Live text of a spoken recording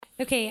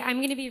Okay, I'm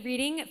going to be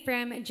reading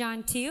from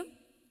John 2.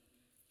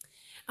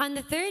 On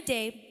the third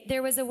day,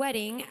 there was a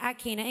wedding at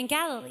Cana in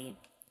Galilee,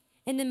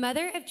 and the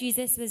mother of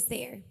Jesus was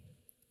there.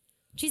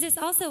 Jesus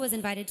also was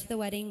invited to the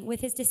wedding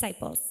with his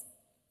disciples.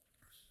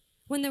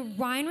 When the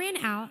wine ran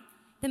out,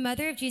 the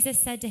mother of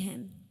Jesus said to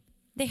him,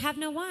 "They have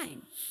no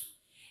wine."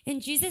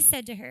 And Jesus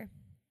said to her,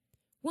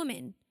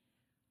 "Woman,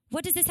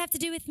 what does this have to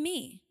do with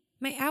me?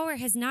 My hour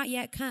has not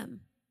yet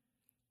come."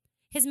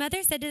 His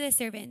mother said to the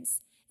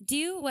servants,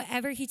 "Do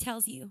whatever he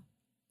tells you."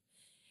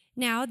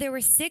 Now there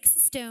were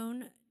 6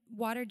 stone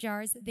water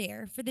jars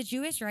there for the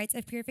Jewish rites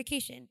of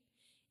purification,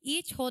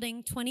 each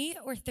holding 20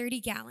 or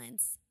 30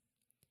 gallons.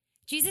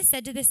 Jesus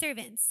said to the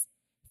servants,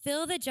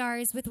 "Fill the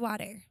jars with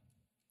water."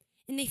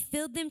 And they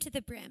filled them to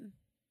the brim.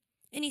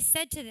 And he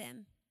said to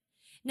them,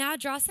 "Now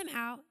draw some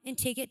out and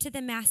take it to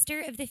the master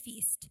of the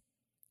feast."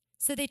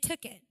 So they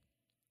took it.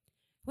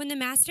 When the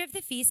master of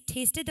the feast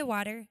tasted the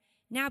water,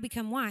 now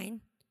become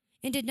wine,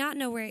 and did not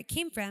know where it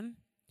came from,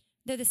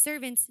 though the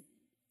servants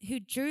who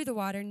drew the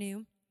water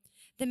knew,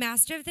 the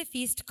master of the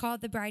feast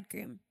called the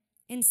bridegroom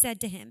and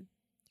said to him,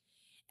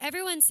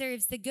 "Everyone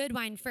serves the good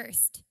wine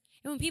first,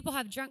 and when people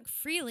have drunk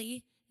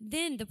freely,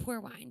 then the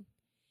poor wine.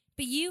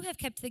 But you have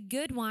kept the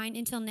good wine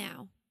until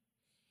now."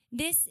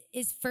 This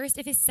is first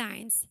of his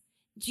signs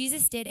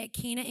Jesus did at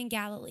Cana in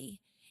Galilee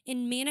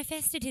and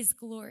manifested his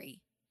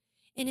glory,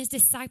 and his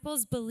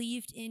disciples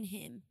believed in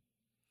him.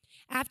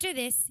 After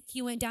this,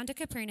 he went down to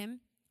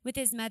Capernaum with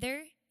his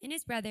mother and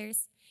his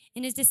brothers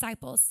and his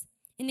disciples,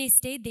 and they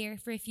stayed there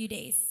for a few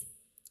days.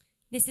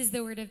 This is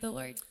the word of the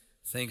Lord.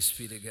 Thanks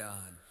be to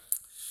God.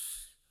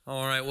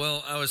 All right,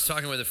 well, I was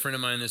talking with a friend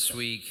of mine this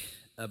week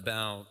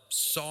about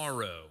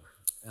sorrow.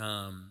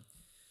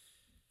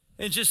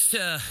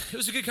 It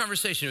was a good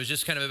conversation. It was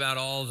just kind of about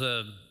all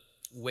the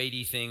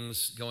weighty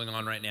things going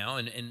on right now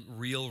and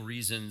real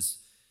reasons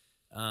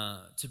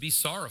to be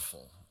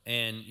sorrowful.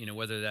 And,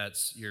 whether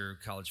that's your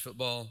college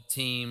football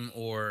team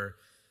or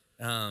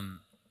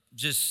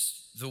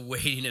just the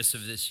weightiness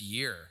of this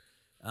year.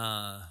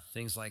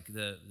 Things like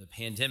the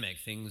pandemic,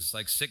 things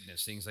like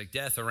sickness, things like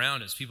death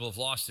around us. People have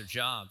lost their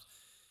jobs.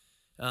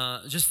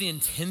 Just the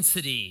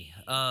intensity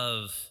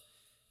of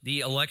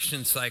the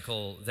election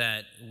cycle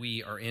that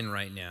we are in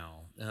right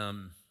now.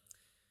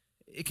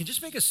 It can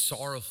just make us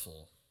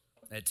sorrowful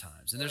at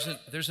times. And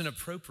there's an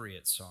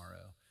appropriate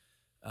sorrow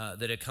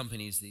that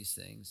accompanies these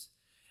things.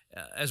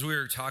 As we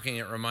were talking,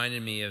 it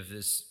reminded me of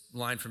this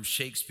line from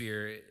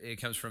Shakespeare. It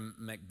comes from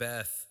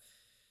Macbeth.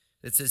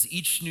 It says,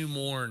 "Each new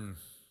morn,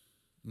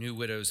 new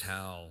widows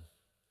howl,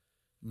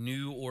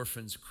 new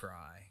orphans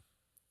cry,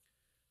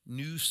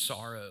 new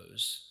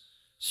sorrows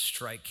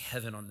strike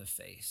heaven on the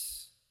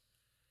face."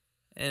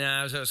 And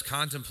as I was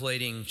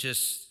contemplating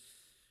just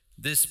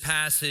this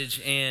passage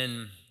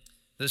and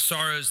the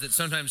sorrows that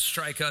sometimes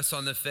strike us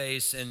on the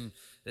face and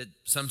that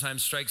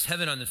sometimes strikes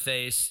heaven on the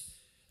face,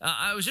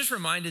 I was just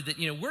reminded that,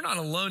 we're not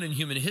alone in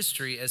human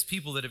history as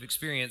people that have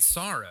experienced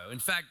sorrow. In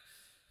fact,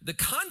 the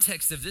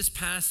context of this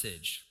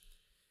passage,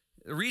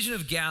 the region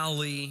of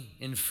Galilee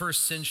in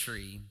first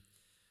century,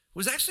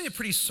 was actually a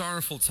pretty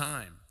sorrowful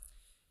time.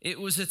 It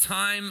was a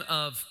time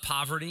of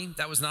poverty.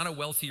 That was not a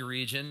wealthy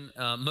region.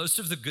 Most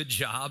of the good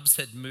jobs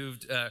had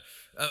moved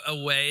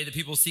away. The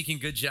people seeking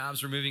good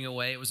jobs were moving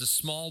away. It was a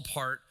small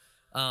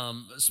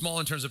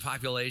in terms of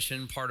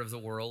population, part of the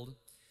world.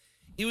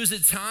 It was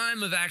a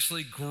time of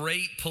actually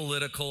great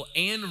political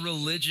and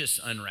religious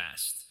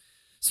unrest.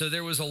 So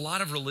there was a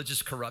lot of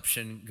religious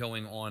corruption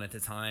going on at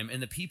the time,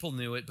 and the people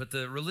knew it, but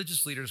the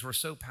religious leaders were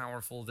so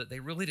powerful that they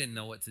really didn't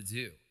know what to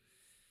do.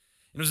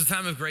 It was a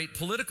time of great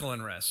political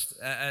unrest.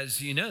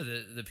 As you know,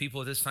 the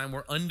people at this time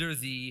were under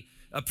the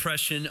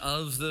oppression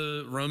of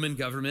the Roman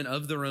government,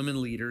 of the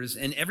Roman leaders,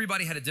 and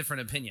everybody had a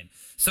different opinion.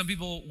 Some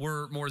people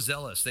were more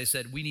zealous. They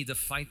said, we need to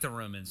fight the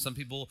Romans. Some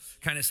people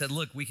kind of said,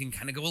 look, we can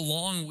kind of go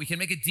along. We can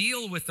make a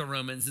deal with the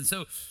Romans. And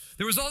so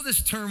there was all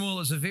this turmoil. It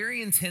was a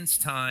very intense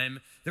time.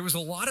 There was a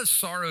lot of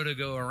sorrow to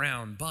go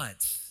around,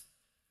 but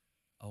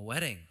a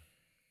wedding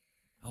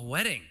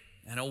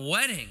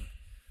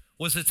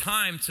was a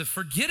time to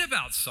forget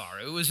about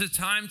sorrow. It was a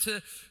time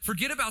to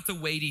forget about the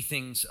weighty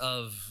things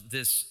of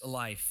this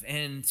life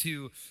and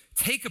to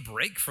take a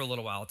break for a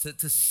little while,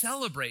 to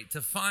celebrate,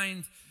 to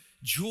find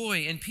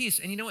joy and peace.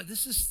 And you know what?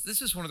 This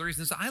is one of the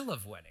reasons I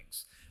love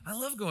weddings. I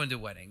love going to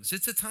weddings.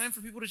 It's a time for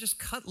people to just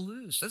cut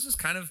loose. This is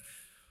kind of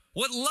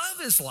what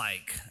love is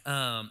like.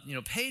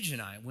 Paige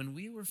and I, when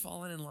we were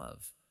falling in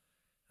love,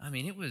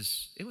 it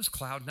was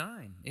cloud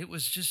nine. It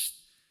was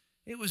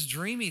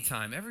dreamy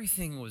time.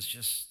 Everything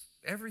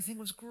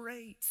was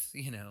great,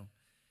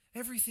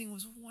 Everything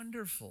was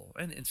wonderful,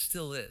 and it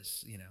still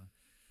is,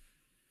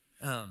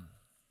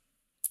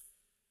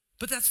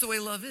 But that's the way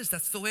love is.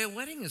 That's the way a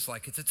wedding is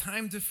like. It's a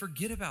time to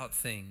forget about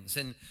things,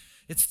 and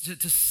it's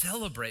to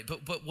celebrate.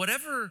 But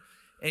whatever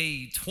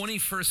a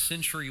 21st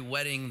century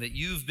wedding that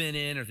you've been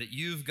in or that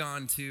you've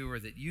gone to or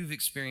that you've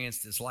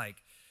experienced is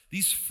like,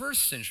 these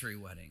first century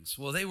weddings,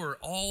 well, they were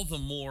all the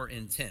more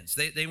intense.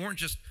 They weren't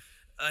just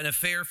an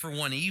affair for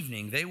one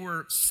evening. They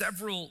were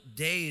several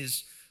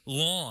days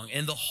long,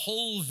 and the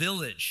whole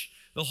village,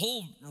 the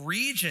whole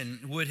region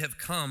would have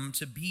come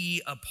to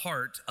be a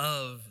part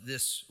of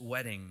this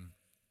wedding.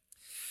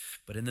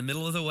 But in the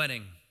middle of the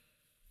wedding,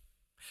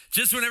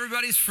 just when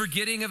everybody's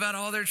forgetting about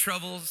all their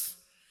troubles,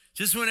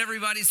 just when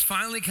everybody's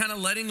finally kind of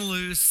letting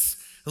loose,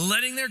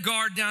 letting their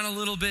guard down a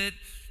little bit,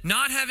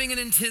 not having an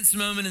intense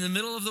moment in the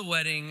middle of the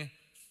wedding,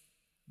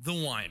 the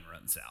wine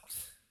runs out.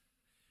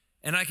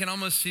 And I can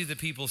almost see the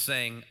people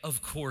saying,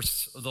 of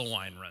course the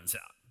wine runs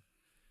out.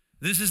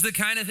 This is the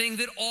kind of thing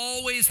that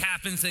always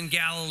happens in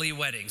Galilee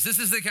weddings. This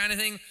is the kind of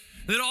thing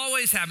that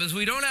always happens.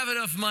 We don't have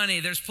enough money.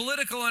 There's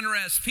political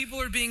unrest.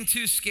 People are being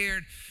too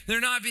scared.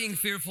 They're not being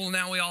fearful.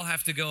 Now we all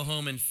have to go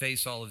home and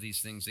face all of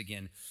these things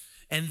again.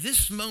 And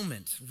this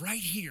moment right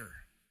here,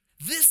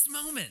 this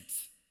moment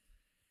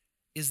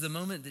is the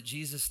moment that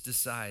Jesus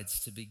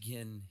decides to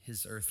begin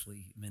his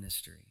earthly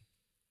ministry.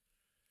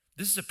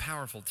 This is a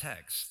powerful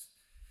text,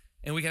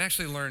 and we can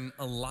actually learn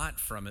a lot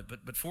from it.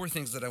 But four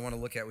things that I want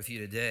to look at with you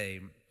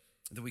today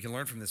that we can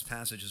learn from this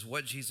passage is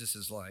what Jesus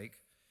is like,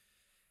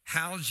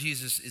 how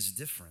Jesus is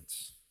different,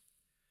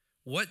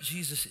 what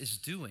Jesus is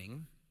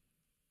doing,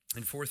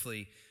 and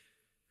fourthly,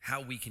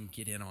 how we can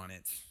get in on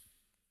it.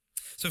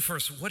 So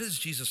first, what is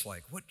Jesus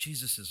like? What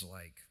Jesus is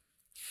like.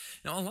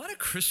 Now, a lot of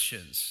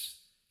Christians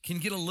can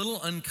get a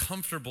little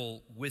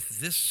uncomfortable with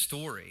this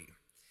story.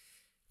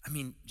 I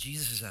mean,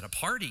 Jesus is at a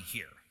party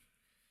here.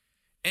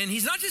 And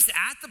he's not just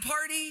at the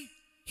party,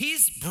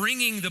 he's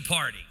bringing the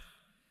party.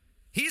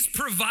 He's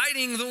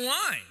providing the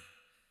wine.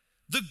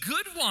 The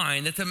good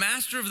wine that the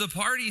master of the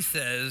party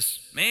says,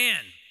 man,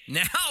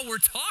 now we're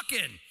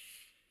talking.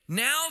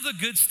 Now the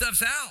good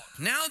stuff's out.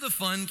 Now the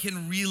fun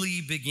can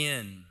really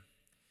begin.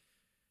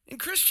 And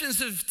Christians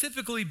have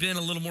typically been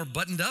a little more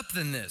buttoned up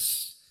than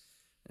this.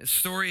 This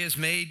story has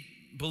made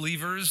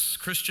believers,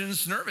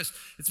 Christians, nervous.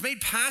 It's made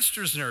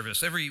pastors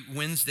nervous. Every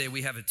Wednesday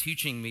we have a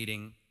teaching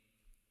meeting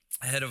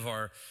ahead of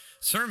our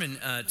sermon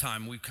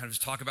time. We kind of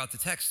talk about the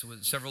text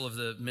with several of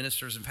the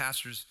ministers and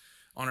pastors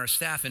on our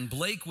staff. And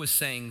Blake was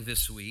saying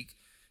this week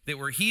that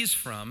where he's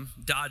from,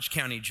 Dodge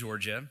County,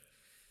 Georgia,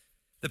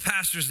 the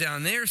pastors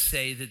down there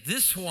say that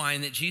this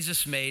wine that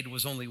Jesus made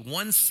was only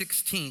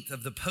 1/16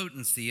 of the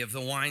potency of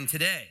the wine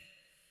today.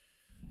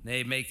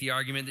 They make the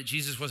argument that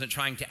Jesus wasn't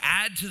trying to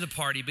add to the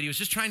party, but he was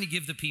just trying to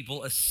give the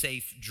people a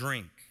safe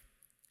drink.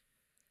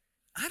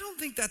 I don't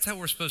think that's how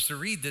we're supposed to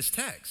read this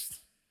text.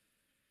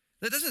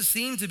 That doesn't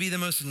seem to be the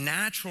most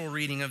natural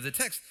reading of the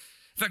text.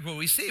 In fact, what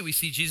we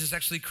see Jesus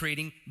actually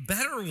creating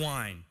better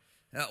wine,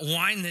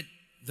 wine that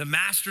the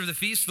master of the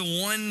feast,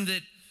 the one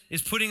that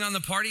is putting on the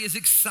party, is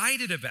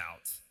excited about.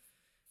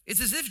 It's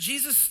as if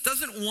Jesus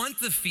doesn't want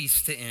the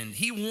feast to end.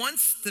 He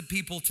wants the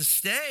people to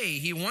stay.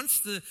 He wants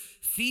the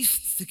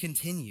feast to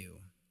continue.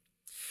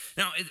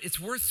 Now, it's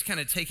worth kind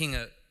of taking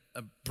a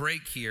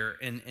break here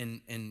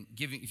and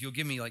giving, if you'll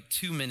give me like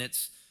 2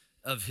 minutes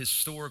of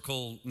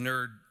historical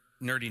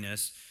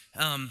nerdiness.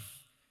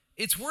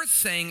 It's worth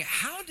saying,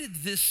 how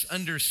did this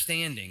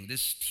understanding,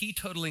 this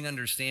teetotaling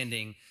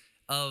understanding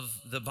of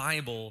the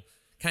Bible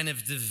kind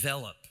of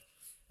develop?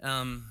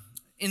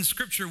 In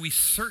Scripture, we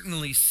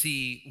certainly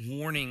see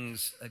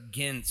warnings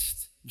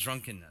against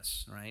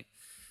drunkenness, right?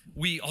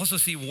 We also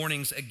see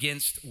warnings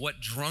against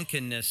what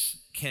drunkenness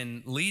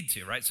can lead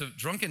to, right? So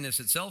drunkenness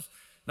itself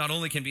not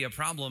only can be a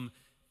problem,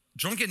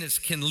 drunkenness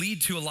can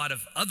lead to a lot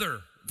of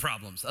other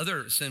problems,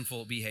 other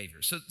sinful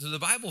behaviors. So the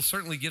Bible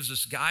certainly gives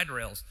us guide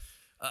rails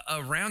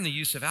around the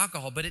use of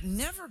alcohol, but it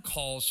never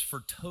calls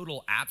for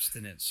total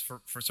abstinence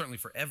for certainly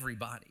for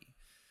everybody.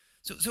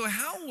 So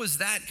how was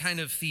that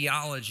kind of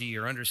theology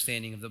or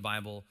understanding of the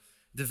Bible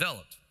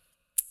developed?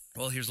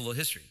 Well, here's a little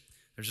history.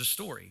 There's a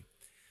story.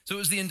 So it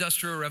was the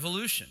Industrial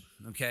Revolution,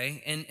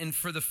 okay? And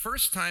for the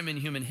first time in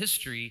human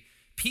history,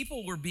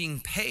 people were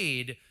being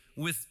paid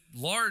with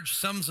large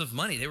sums of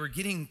money. They were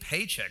getting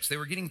paychecks. They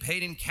were getting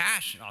paid in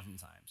cash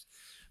oftentimes.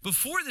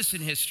 Before this in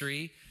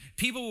history,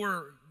 people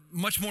were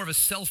much more of a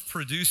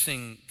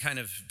self-producing kind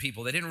of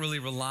people. They didn't really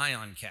rely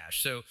on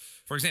cash. So,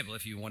 for example,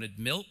 if you wanted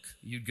milk,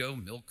 you'd go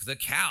milk the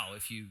cow.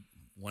 If you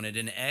wanted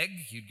an egg,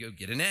 you'd go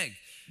get an egg.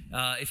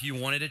 If you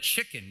wanted a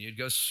chicken, you'd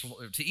go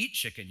to eat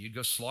chicken. You'd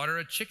go slaughter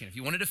a chicken. If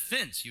you wanted a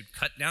fence, you'd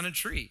cut down a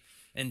tree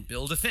and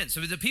build a fence.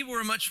 So the people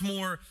were much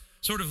more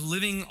sort of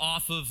living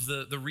off of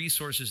the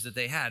resources that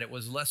they had. It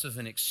was less of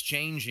an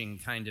exchanging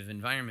kind of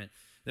environment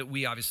that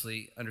we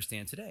obviously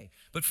understand today.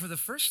 But for the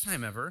first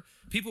time ever,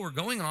 people were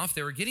going off,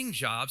 they were getting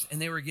jobs,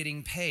 and they were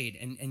getting paid.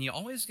 And you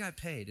always got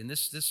paid, and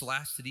this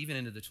lasted even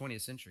into the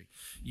 20th century.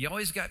 You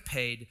always got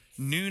paid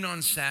noon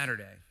on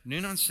Saturday.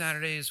 Noon on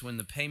Saturday is when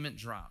the payment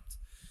dropped.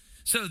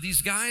 So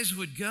these guys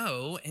would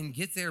go and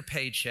get their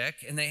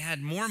paycheck, and they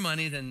had more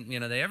money than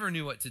they ever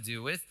knew what to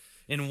do with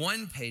in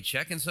one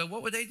paycheck. And so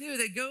what would they do?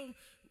 They'd go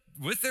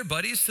with their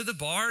buddies to the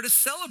bar to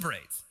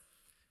celebrate.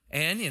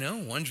 And,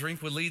 one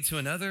drink would lead to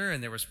another,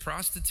 and there was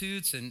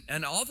prostitutes,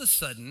 and all of a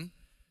sudden,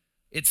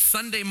 it's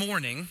Sunday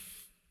morning,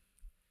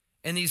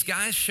 and these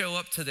guys show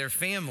up to their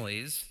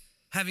families,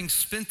 having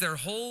spent their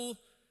whole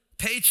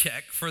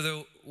paycheck for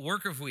the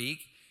work of week,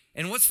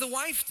 and what's the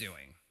wife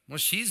doing? Well,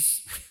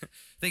 she's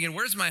thinking,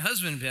 where's my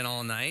husband been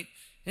all night?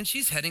 And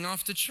she's heading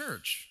off to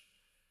church.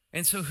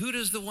 And so who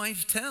does the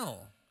wife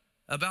tell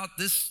about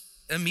this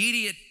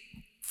immediate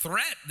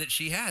threat that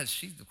she has?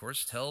 She, of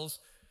course, tells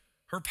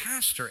her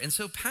pastor. And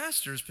so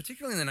pastors,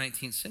 particularly in the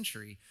 19th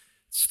century,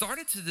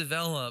 started to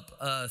develop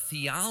a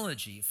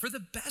theology for the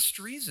best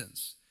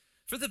reasons.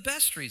 For the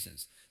best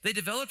reasons. They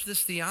developed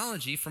this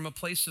theology from a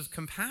place of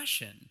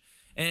compassion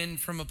and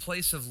from a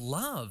place of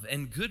love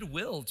and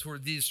goodwill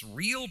toward this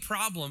real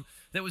problem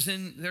that was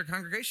in their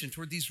congregation,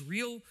 toward these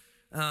real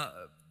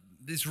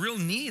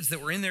needs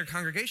that were in their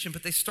congregation.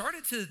 But they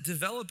started to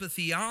develop a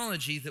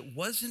theology that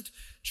wasn't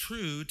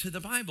true to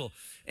the Bible.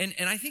 And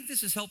I think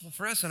this is helpful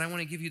for us, and I want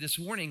to give you this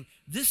warning.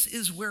 This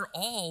is where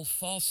all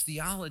false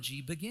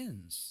theology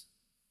begins.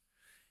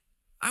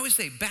 I would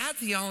say bad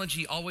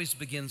theology always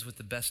begins with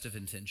the best of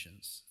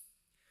intentions.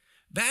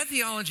 Bad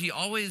theology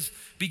always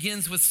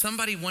begins with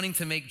somebody wanting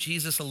to make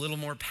Jesus a little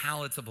more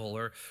palatable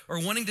or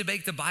wanting to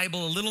make the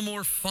Bible a little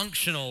more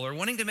functional or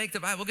wanting to make the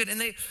Bible good.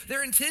 And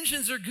their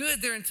intentions are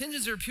good, their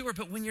intentions are pure,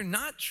 but when you're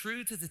not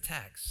true to the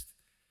text,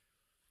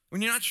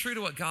 when you're not true to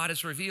what God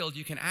has revealed,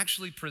 you can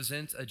actually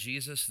present a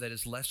Jesus that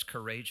is less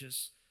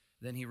courageous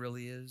than he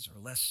really is,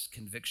 or less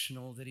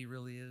convictional than he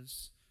really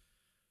is,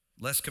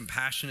 less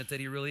compassionate than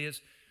he really is,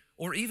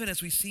 or even,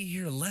 as we see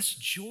here, less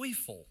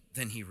joyful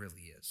than he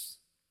really is.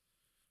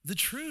 The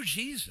true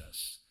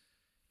Jesus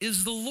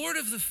is the Lord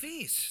of the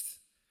feast.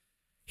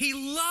 He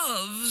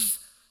loves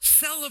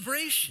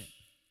celebration.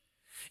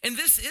 And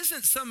this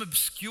isn't some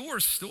obscure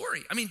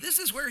story. I mean, this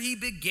is where he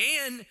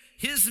began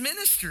his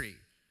ministry.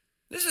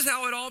 This is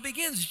how it all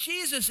begins.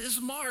 Jesus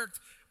is marked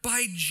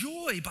by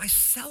joy, by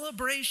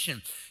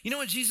celebration. You know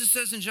what Jesus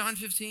says in John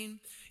 15?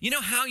 You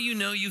know how you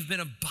know you've been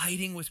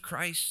abiding with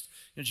Christ?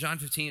 In John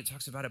 15, it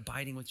talks about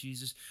abiding with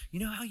Jesus. You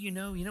know how you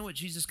know? You know what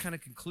Jesus kind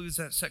of concludes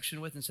that section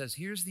with and says,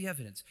 here's the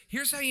evidence.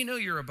 Here's how you know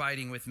you're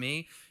abiding with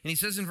me. And he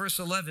says in verse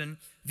 11,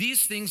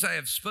 these things I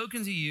have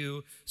spoken to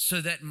you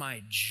so that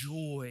my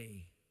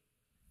joy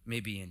may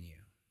be in you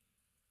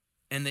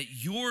and that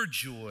your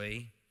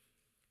joy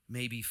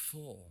may be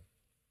full.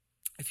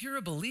 If you're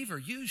a believer,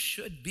 you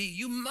should be,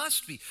 you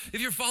must be. If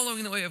you're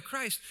following the way of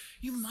Christ,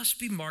 you must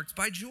be marked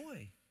by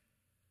joy.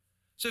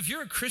 So if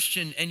you're a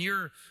Christian and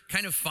you're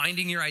kind of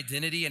finding your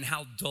identity and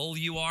how dull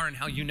you are and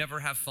how you never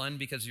have fun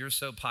because you're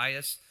so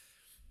pious,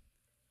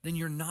 then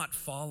you're not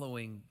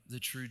following the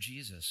true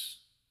Jesus.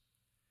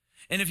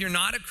 And if you're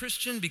not a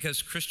Christian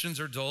because Christians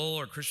are dull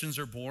or Christians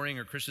are boring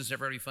or Christians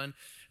never have any fun,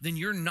 then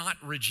you're not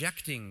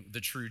rejecting the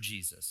true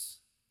Jesus.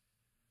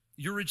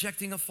 You're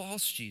rejecting a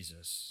false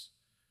Jesus.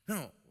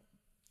 No,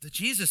 the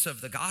Jesus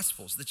of the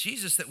Gospels, the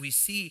Jesus that we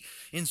see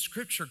in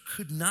Scripture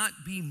could not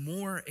be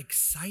more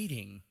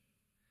exciting.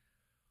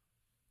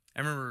 I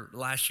remember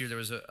last year there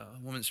was a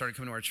woman that started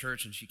coming to our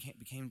church and she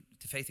became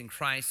to faith in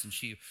Christ and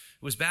she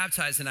was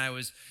baptized, and I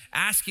was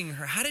asking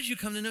her, how did you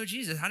come to know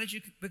Jesus? How did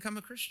you become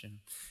a Christian?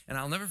 And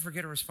I'll never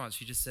forget her response.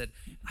 She just said,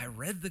 I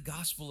read the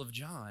Gospel of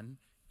John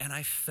and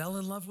I fell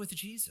in love with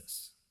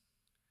Jesus.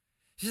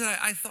 She said,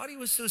 I thought he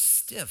was so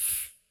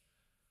stiff.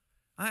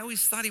 I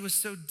always thought he was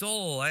so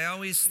dull. I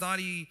always thought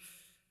he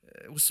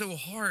was so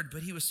hard,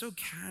 but he was so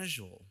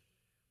casual.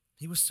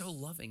 He was so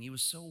loving. He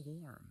was so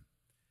warm.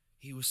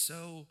 He was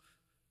so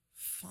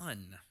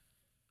fun.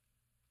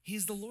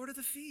 He's the Lord of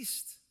the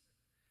feast.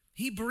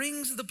 He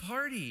brings the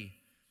party.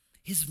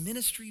 His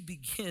ministry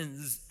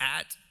begins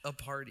at a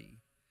party.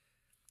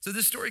 So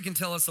this story can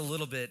tell us a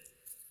little bit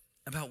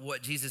about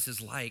what Jesus is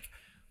like,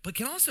 but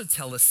can also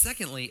tell us,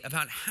 secondly,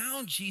 about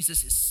how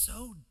Jesus is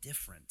so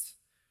different.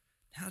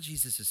 How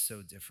Jesus is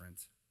so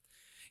different.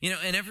 You know,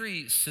 in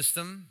every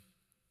system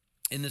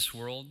in this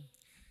world,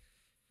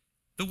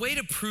 the way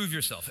to prove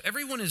yourself,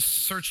 everyone is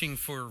searching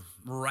for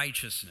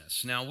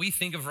righteousness. Now, we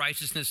think of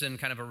righteousness in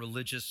kind of a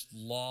religious,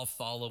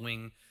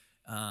 law-following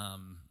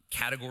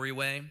category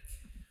way.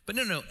 But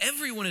no,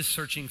 everyone is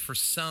searching for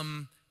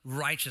some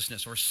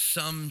righteousness or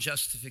some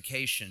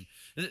justification,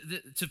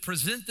 to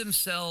present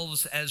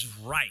themselves as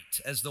right,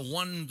 as the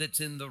one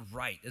that's in the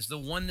right, as the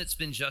one that's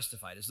been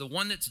justified, as the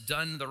one that's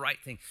done the right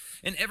thing.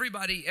 And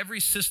every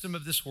system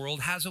of this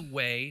world has a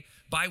way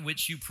by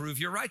which you prove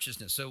your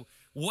righteousness. So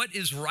what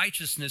is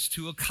righteousness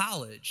to a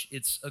college?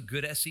 It's a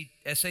good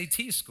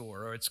SAT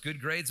score, or it's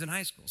good grades in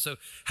high school. So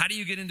how do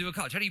you get into a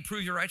college? How do you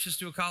prove you're righteous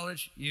to a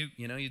college? You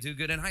do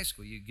good in high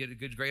school. You get a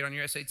good grade on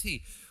your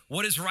SAT.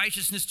 What is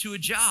righteousness to a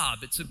job?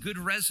 It's a good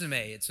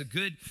resume.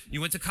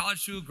 You went to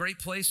college to a great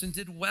place and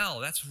did well.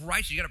 That's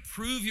righteous. You got to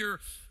prove your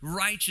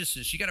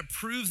righteousness. You got to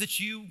prove that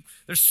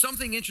there's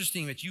something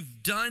interesting, that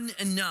you've done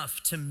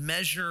enough to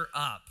measure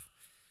up.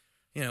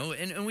 You know,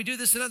 and we do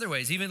this in other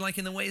ways, even like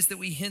in the ways that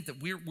we hint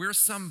that we're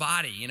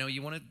somebody. You know,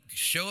 you want to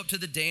show up to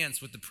the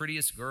dance with the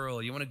prettiest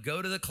girl. You want to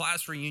go to the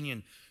class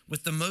reunion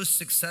with the most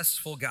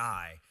successful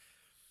guy.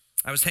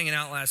 I was hanging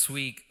out last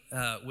week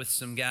with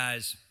some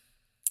guys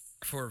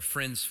for a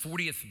friend's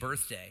 40th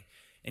birthday.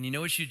 And you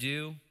know what you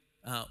do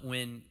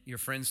when your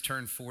friends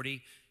turn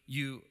 40?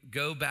 You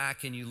go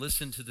back and you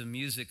listen to the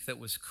music that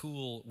was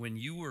cool when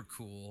you were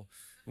cool,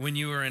 when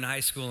you were in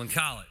high school and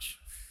college.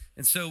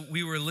 And so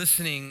we were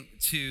listening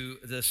to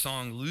the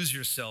song Lose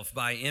Yourself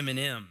by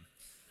Eminem,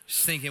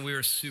 just thinking we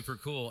were super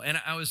cool. And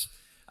I was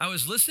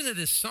listening to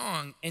this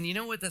song, and you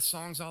know what that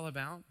song's all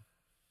about?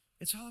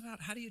 It's all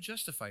about how do you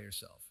justify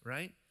yourself,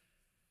 right?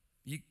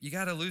 You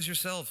got to lose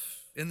yourself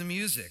in the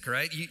music,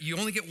 right? You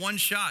only get one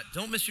shot.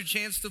 Don't miss your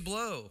chance to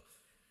blow.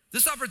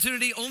 This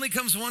opportunity only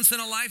comes once in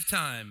a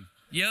lifetime.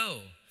 Yo.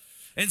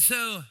 And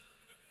so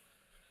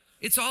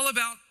it's all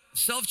about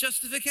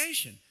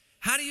self-justification.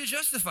 How do you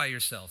justify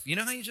yourself? You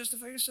know how you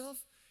justify yourself?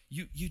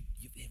 You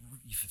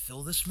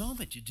fulfill this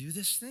moment. You do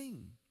this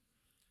thing.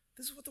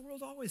 This is what the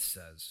world always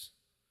says.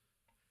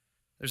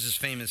 There's this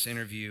famous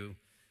interview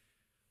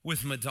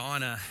with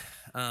Madonna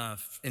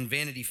in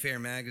Vanity Fair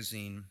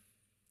magazine.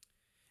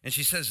 And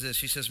she says this,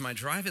 she says, my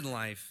drive in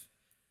life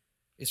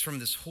is from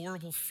this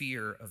horrible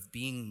fear of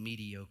being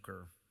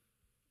mediocre.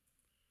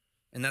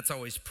 And that's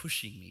always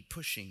pushing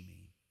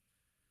me.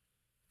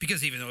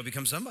 Because even though I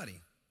become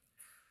somebody,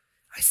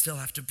 I still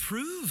have to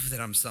prove that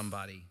I'm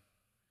somebody.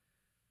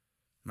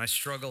 My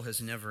struggle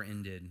has never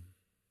ended,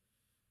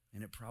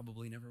 and it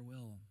probably never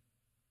will.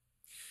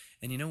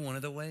 And you know one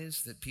of the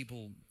ways that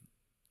people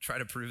try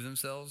to prove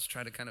themselves,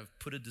 try to kind of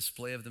put a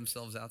display of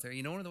themselves out there,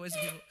 you know one of the ways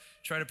that people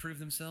try to prove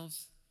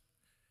themselves?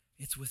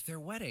 It's with their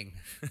wedding.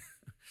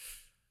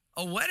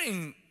 A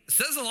wedding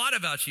says a lot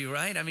about you,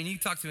 right? I mean, you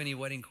talk to any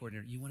wedding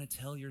coordinator, you want to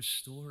tell your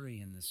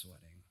story in this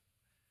wedding.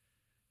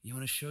 You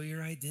want to show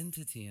your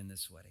identity in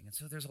this wedding. And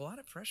so there's a lot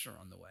of pressure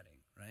on the wedding,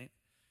 right?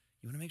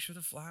 You want to make sure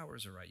the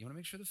flowers are right. You want to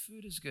make sure the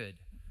food is good.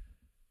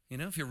 You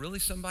know, if you're really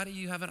somebody,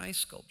 you have an ice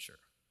sculpture,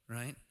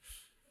 right?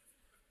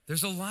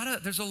 There's a lot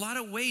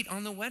of weight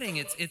on the wedding.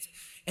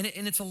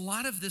 It's a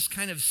lot of this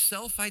kind of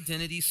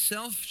self-identity,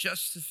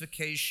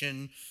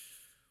 self-justification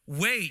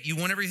weight. You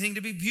want everything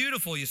to be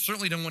beautiful. You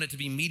certainly don't want it to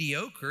be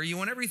mediocre. You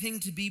want everything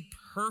to be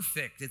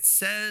perfect. It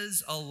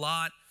says a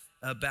lot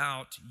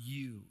about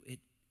you. It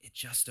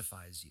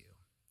justifies you.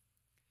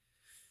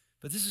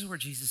 But this is where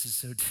Jesus is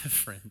so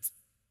different.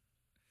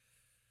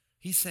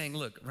 He's saying,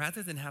 look,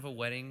 rather than have a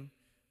wedding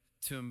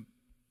to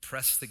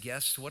impress the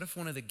guests, what if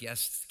one of the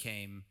guests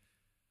came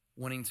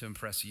wanting to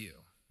impress you?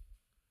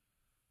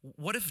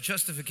 What if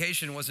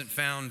justification wasn't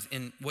found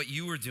in what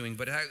you were doing,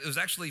 but it was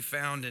actually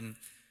found in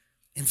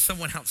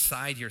someone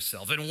outside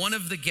yourself, in one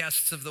of the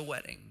guests of the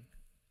wedding?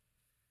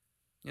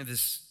 You know,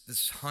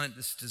 this hunt,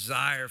 this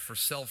desire for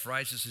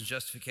self-righteousness and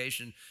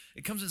justification,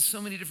 it comes in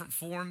so many different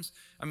forms.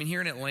 I mean,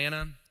 here in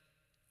Atlanta,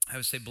 I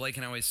would say, Blake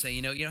and I always say,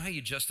 you know how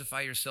you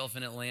justify yourself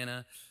in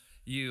Atlanta?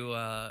 You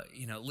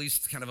at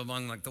least kind of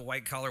among like the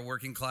white collar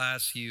working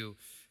class, you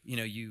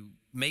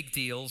make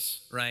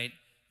deals, right?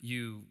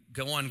 You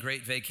go on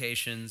great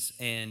vacations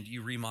and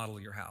you remodel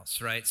your house,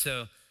 right?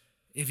 So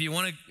if you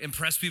want to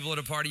impress people at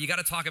a party, you got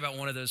to talk about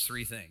one of those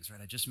three things,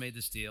 right? I just made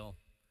this deal,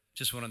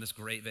 just went on this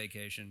great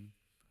vacation.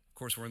 Of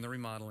course, we're in the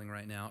remodeling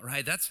right now,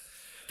 right? That's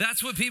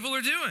what people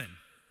are doing.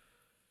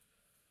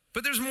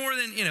 But there's more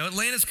than,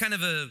 Atlanta's kind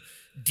of a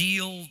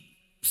deal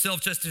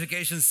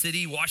self-justification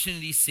city.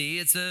 Washington, D.C.,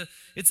 it's a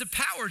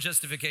power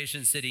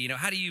justification city.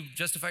 How do you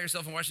justify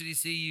yourself in Washington,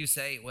 D.C.? You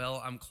say,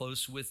 well, I'm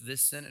close with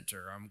this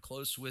senator. I'm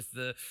close with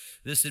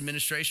this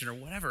administration or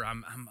whatever.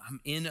 I'm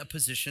in a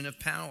position of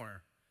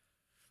power.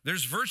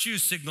 There's virtue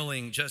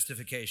signaling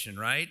justification,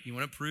 right? You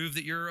want to prove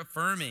that you're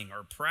affirming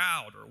or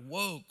proud or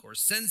woke or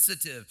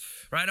sensitive,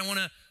 right? I want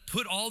to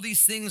put all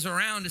these things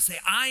around to say,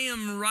 I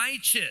am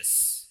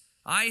righteous.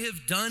 I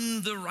have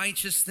done the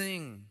righteous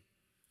thing.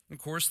 Of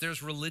course,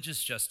 there's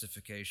religious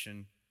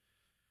justification.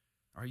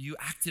 Are you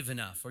active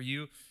enough? Are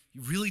you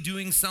really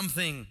doing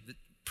something that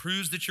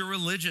proves that you're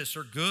religious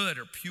or good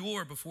or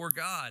pure before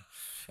God?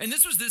 And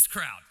this was this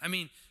crowd. I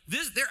mean,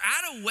 they're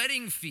at a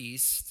wedding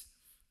feast.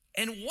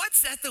 And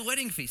what's at the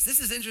wedding feast? This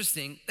is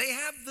interesting. They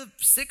have the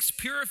 6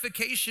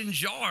 purification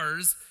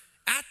jars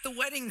at the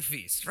wedding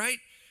feast, right?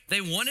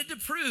 They wanted to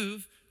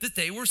prove that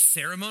they were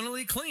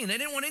ceremonially clean. They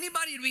didn't want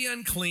anybody to be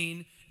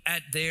unclean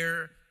at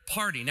their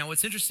party. Now,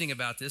 what's interesting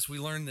about this, we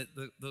learned that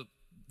the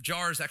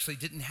jars actually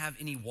didn't have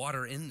any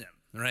water in them,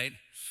 right?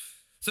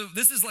 So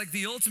this is like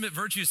the ultimate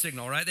virtue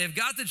signal, right? They've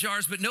got the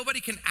jars, but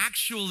nobody can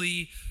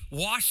actually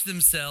wash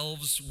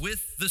themselves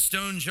with the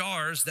stone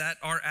jars that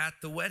are at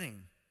the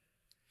wedding.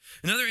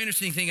 Another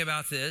interesting thing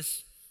about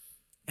this,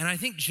 and I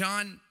think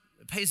John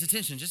pays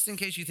attention, just in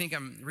case you think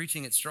I'm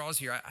reaching at straws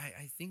here,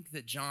 I think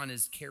that John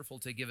is careful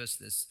to give us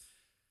this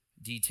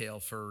detail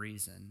for a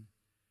reason.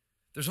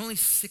 There's only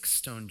 6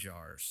 stone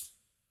jars.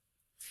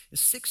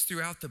 6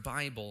 throughout the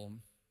Bible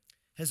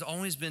has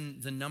always been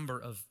the number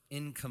of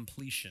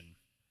incompletion,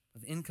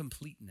 of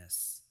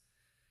incompleteness.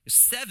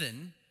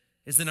 7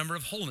 is the number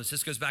of wholeness.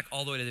 This goes back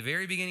all the way to the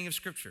very beginning of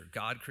Scripture.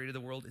 God created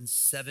the world in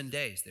 7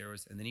 days.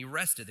 And then he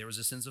rested. There was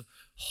a sense of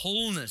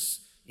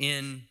wholeness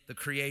in the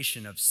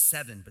creation of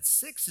 7. But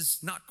 6 is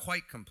not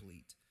quite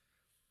complete.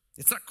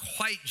 It's not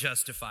quite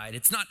justified.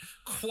 It's not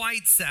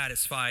quite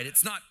satisfied.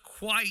 It's not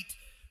quite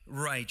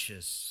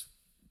righteous.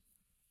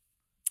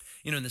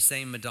 In the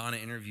same Madonna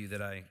interview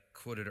that I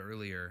quoted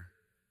earlier,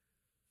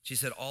 she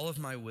said, all of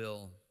my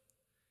will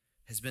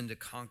has been to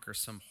conquer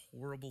some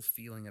horrible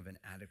feeling of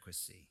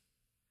inadequacy.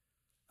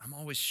 I'm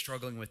always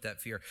struggling with that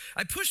fear.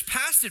 I push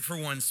past it for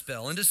one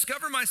spell and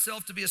discover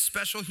myself to be a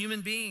special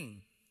human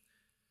being.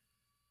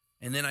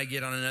 And then I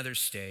get on another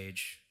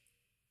stage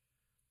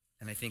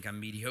and I think I'm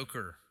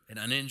mediocre and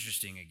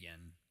uninteresting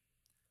again.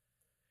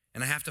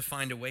 And I have to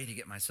find a way to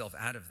get myself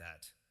out of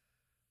that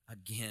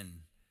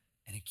again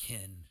and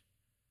again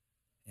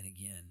and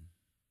again.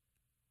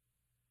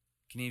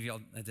 Can any of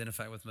y'all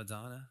identify with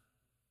Madonna?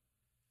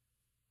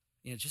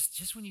 You know,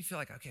 just when you feel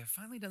like, okay, I've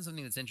finally done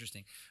something that's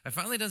interesting. I've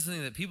finally done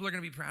something that people are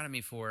going to be proud of me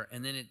for,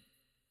 and then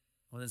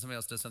then somebody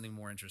else does something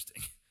more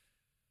interesting.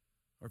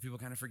 Or people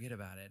kind of forget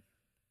about it.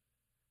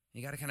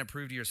 You got to kind of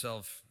prove to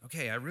yourself,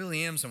 okay, I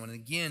really am someone,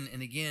 again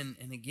and again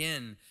and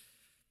again.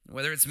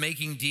 Whether it's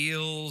making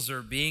deals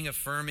or being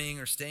affirming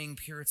or staying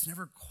pure, it's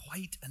never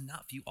quite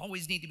enough. You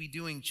always need to be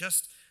doing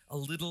just a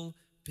little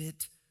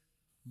bit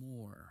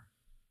more.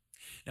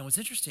 Now, what's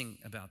interesting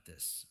about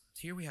this,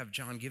 here we have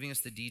John giving us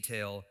the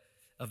detail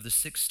of the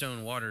 6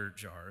 stone water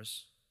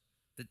jars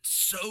that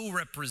so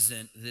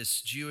represent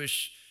this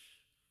Jewish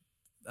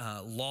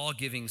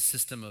law-giving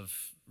system of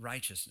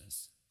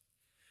righteousness.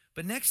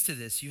 But next to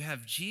this, you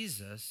have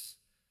Jesus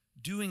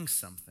doing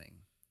something.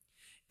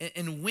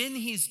 And when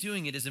he's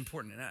doing it is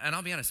important. And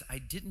I'll be honest,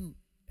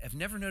 I've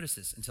never noticed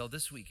this until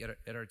this week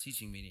at our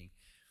teaching meeting.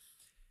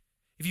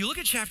 If you look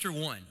at chapter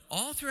 1,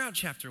 all throughout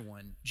chapter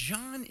 1,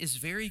 John is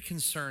very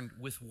concerned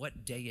with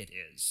what day it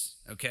is,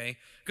 okay?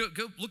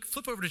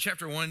 Flip over to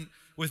chapter 1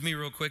 with me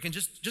real quick and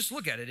just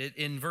look at it.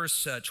 In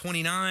verse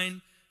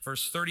 29,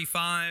 verse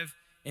 35,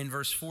 and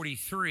verse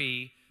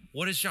 43,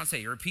 what does John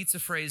say? He repeats a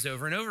phrase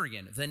over and over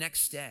again, the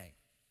next day.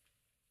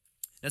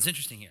 That's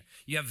interesting here.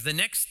 You have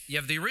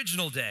the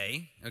original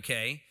day,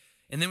 okay?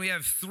 And then we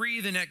have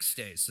 3 the next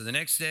days. So the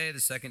next day, the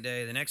second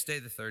day, the next day,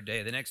 the third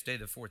day, the next day,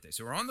 the fourth day.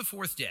 So we're on the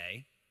 4th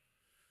day.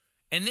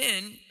 And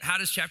then how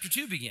does chapter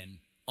 2 begin?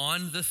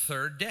 On the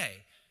 3rd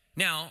day.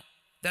 Now,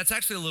 that's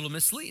actually a little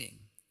misleading.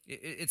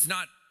 There's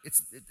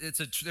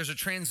a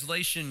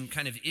translation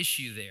kind of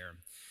issue there.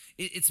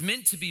 It's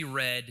meant to be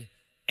read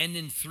and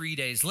then 3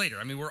 days later.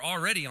 I mean, we're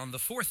already on the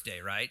 4th day,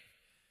 right?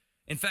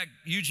 In fact,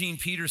 Eugene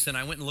Peterson,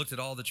 I went and looked at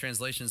all the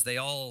translations. They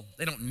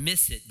don't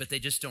miss it, but they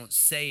just don't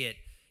say it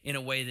in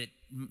a way that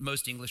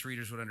most English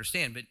readers would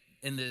understand. But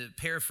in the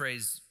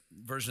paraphrase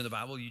version of the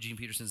Bible, Eugene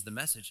Peterson's The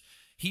Message,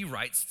 he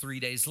writes 3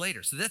 days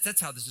later. So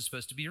that's how this is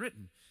supposed to be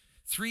written.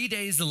 3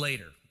 days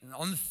later, and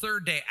on the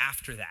 3rd day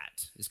after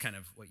that is kind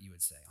of what you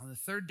would say. On the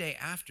 3rd day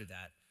after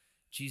that,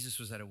 Jesus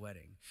was at a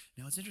wedding.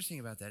 Now, what's interesting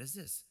about that is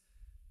this.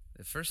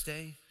 The first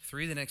day,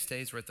 3 the next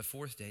days, we're at the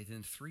 4th day,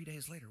 then 3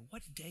 days later.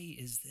 What day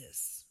is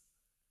this?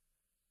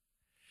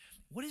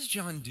 What is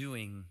John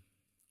doing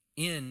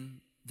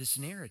in this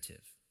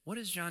narrative? What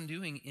is John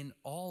doing in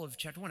all of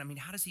chapter 1? I mean,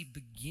 how does he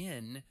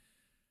begin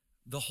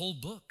the whole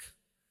book?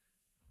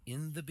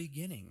 In the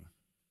beginning.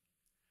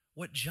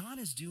 What John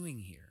is doing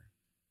here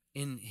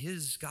in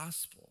his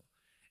gospel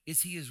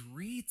is he is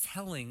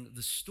retelling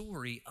the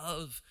story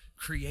of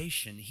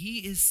creation.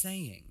 He is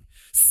saying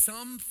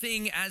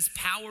something as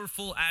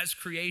powerful as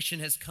creation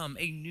has come.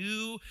 A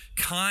new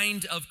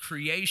kind of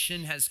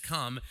creation has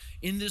come.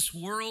 In this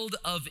world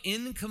of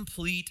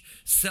incomplete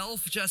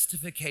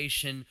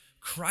self-justification,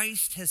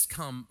 Christ has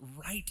come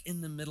right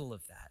in the middle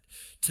of that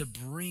to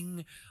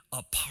bring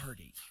a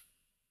party,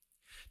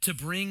 to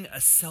bring a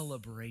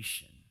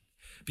celebration,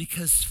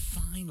 because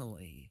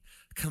finally,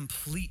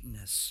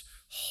 completeness,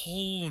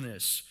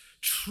 wholeness,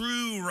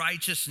 true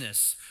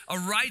righteousness, a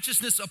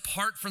righteousness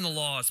apart from the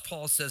law, as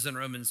Paul says in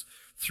Romans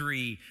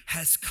 3,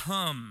 has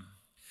come.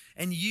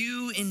 And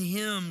you in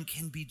him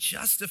can be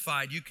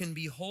justified. You can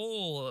be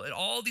whole. And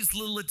all these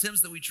little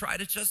attempts that we try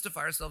to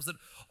justify ourselves that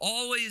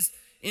always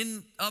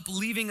end up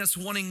leaving us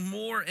wanting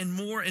more and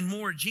more and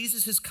more.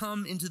 Jesus has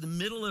come into the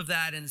middle of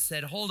that and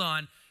said, hold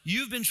on,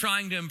 you've been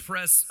trying to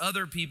impress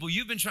other people.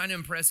 You've been trying to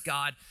impress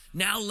God.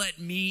 Now let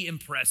me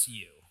impress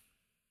you.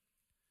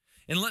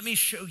 And let me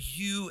show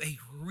you a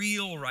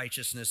real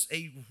righteousness,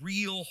 a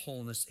real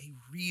wholeness, a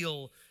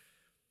real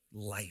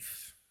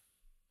life.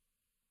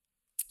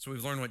 So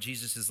we've learned what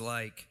Jesus is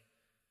like.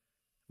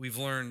 We've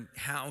learned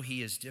how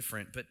he is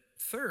different. But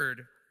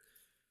third,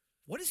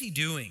 what is he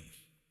doing?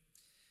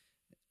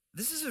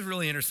 This is a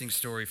really interesting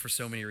story for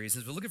so many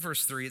reasons. But look at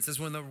verse 3. It says,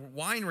 when the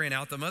wine ran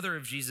out, the mother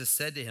of Jesus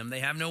said to him, they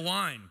have no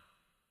wine.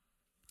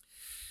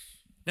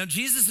 Now,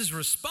 Jesus'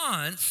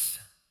 response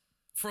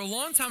for a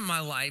long time in my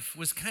life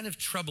was kind of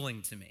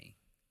troubling to me.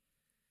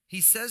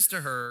 He says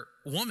to her,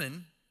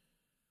 woman,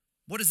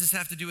 what does this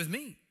have to do with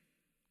me?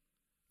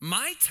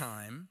 My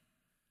time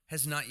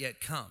has not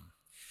yet come.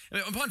 I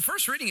mean, upon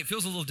first reading, it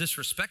feels a little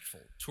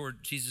disrespectful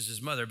toward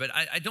Jesus' mother, but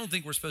I don't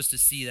think we're supposed to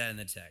see that in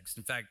the text.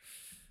 In fact,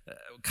 a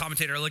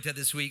commentator I looked at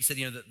this week said,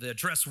 the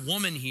address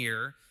woman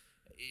here,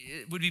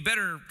 it would be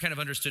better kind of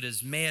understood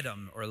as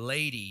madam or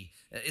lady.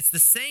 It's the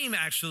same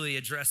actually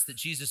address that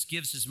Jesus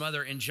gives his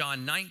mother in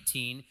John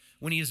 19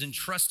 when he is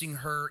entrusting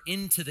her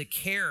into the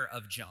care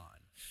of John.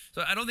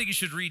 So I don't think you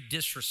should read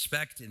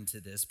disrespect into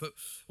this, but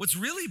what's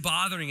really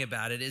bothering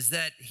about it is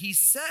that he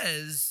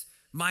says,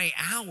 my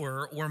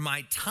hour or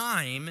my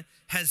time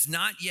has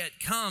not yet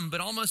come.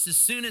 But almost as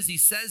soon as he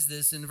says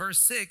this in verse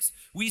 6,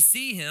 we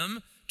see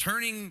him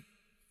turning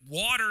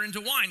water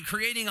into wine,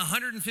 creating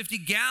 150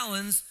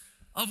 gallons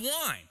of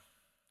wine.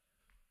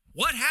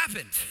 What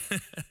happened?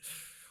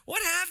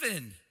 What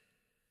happened?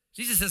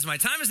 Jesus says, my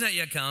time has not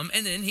yet come.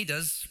 And then he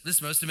does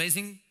this most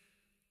amazing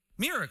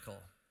miracle.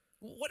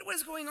 What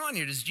is going on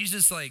here? Does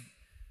Jesus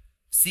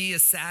see a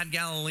sad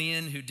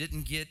Galilean who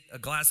didn't get a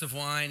glass of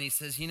wine? He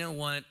says, you know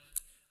what?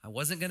 I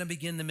wasn't going to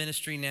begin the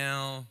ministry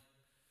now,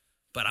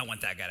 but I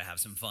want that guy to have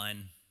some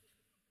fun.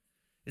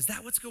 Is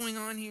that what's going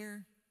on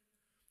here?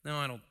 No,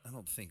 I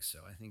don't think so.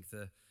 I think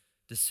the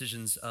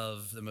decisions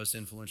of the most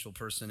influential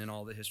person in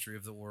all the history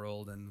of the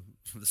world and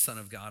the Son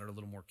of God are a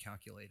little more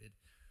calculated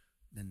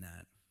than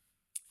that.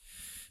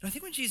 And I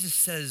think when Jesus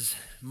says,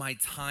 my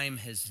time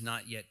has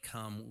not yet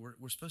come,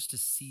 we're supposed to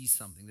see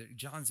something.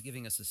 John's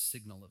giving us a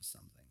signal of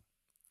something.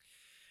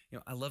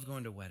 I love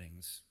going to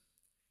weddings.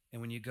 And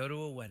when you go to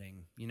a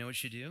wedding, you know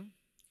what you do?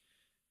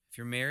 If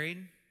you're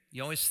married,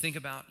 you always think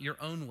about your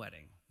own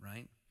wedding,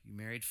 right? You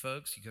married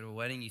folks, you go to a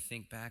wedding, you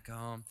think back,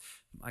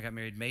 I got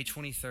married May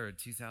 23rd,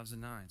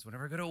 2009. So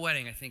whenever I go to a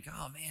wedding, I think,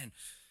 oh man,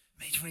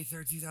 May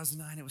 23rd,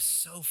 2009, it was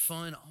so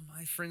fun. All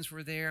my friends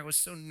were there. I was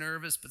so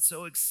nervous, but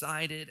so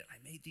excited. I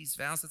made these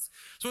vows. That's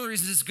one of the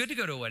reasons it's good to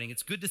go to a wedding.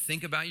 It's good to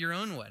think about your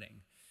own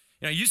wedding.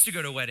 I used to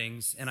go to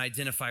weddings and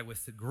identify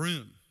with the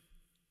groom.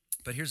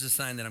 But here's a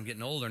sign that I'm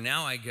getting older.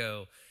 Now I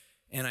go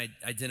and I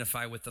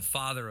identify with the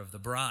father of the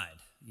bride,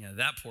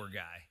 that poor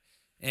guy.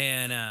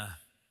 And,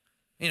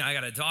 I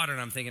got a daughter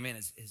and I'm thinking, man,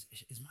 is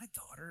my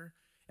daughter,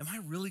 am I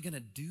really going to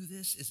do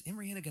this? Is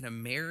Emriana going to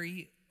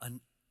marry a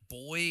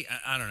boy?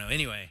 I don't know.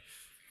 Anyway,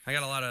 I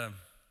got a lot of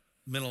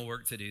mental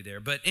work to do there.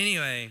 But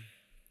anyway,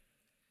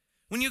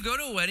 when you go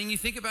to a wedding, you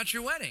think about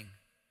your wedding.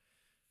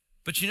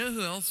 But you know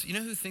who else? You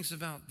know who thinks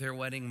about their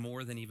wedding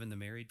more than even the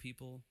married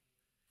people?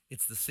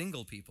 It's the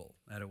single people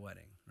at a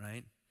wedding,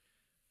 right?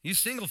 You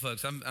single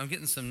folks, I'm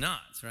getting some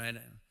nods, right?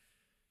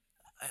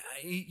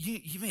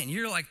 Man,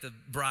 you're like the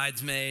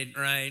bridesmaid,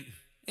 right?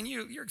 And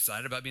you're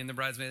excited about being the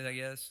bridesmaid, I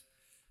guess.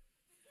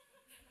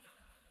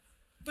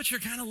 But you're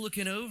kind of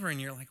looking over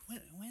and you're like,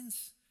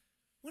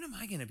 when am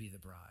I going to be the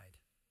bride?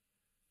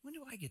 When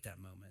do I get that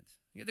moment?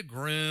 You're the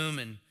groom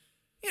and,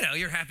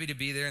 you're happy to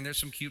be there and there's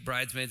some cute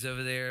bridesmaids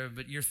over there,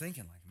 but you're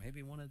thinking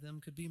maybe one of them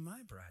could be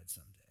my bride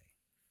someday.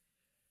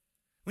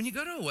 When you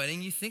go to a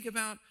wedding, you think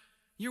about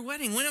your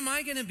wedding. When am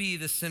I going to be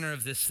the center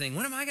of this thing?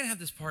 When am I going to have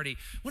this party?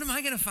 When am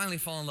I going to finally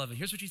fall in love? And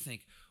here's what you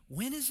think.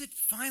 When is it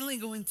finally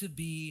going to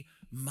be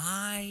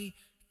my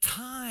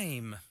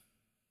time?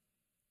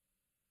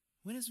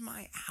 When is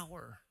my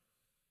hour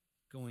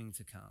going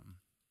to come?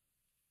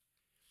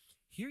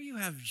 Here you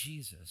have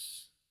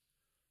Jesus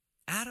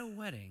at a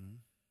wedding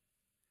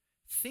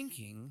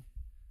thinking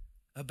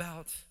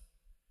about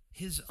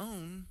his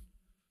own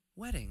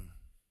wedding.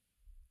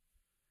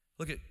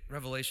 Look at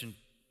Revelation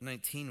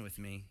 19 with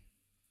me.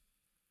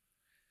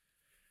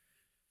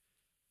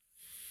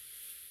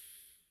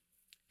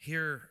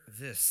 Hear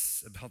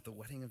this about the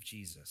wedding of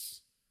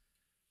Jesus.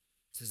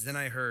 It says, then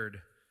I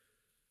heard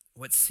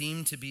what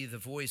seemed to be the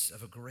voice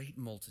of a great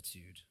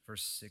multitude.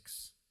 Verse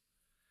 6.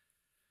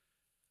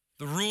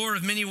 The roar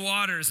of many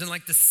waters and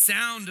like the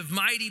sound of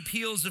mighty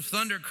peals of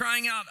thunder,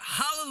 crying out,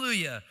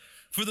 hallelujah,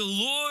 for the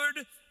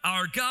Lord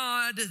our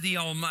God, the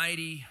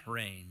Almighty,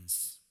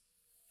 reigns.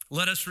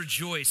 Let us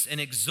rejoice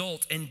and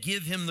exult and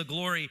give him the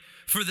glory,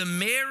 for the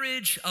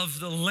marriage of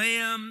the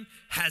Lamb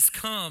has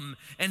come,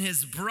 and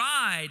his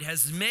bride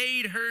has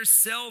made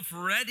herself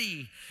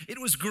ready. It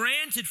was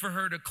granted for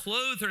her to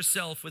clothe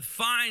herself with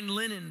fine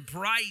linen,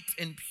 bright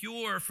and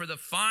pure, for the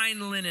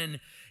fine linen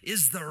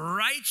is the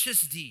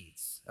righteous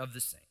deeds of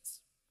the saints.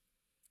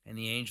 And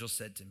the angel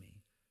said to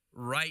me,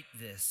 write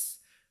this,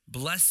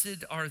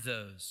 blessed are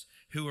those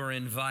who are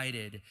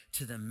invited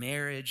to the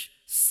marriage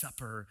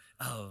supper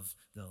of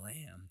the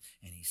Lamb.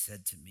 And he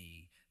said to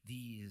me,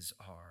 these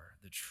are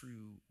the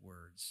true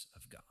words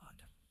of God.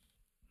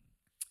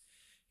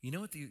 You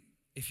know what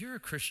if you're a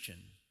Christian,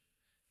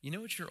 you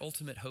know what your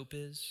ultimate hope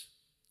is?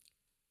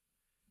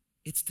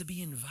 It's to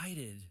be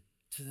invited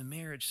to the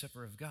marriage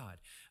supper of God.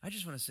 I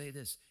just want to say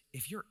this.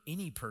 If you're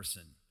any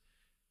person,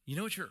 you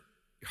know what your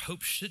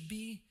hope should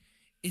be?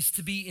 Is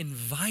to be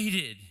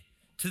invited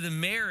to the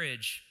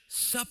marriage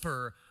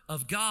supper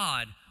of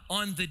God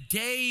on the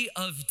day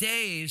of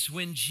days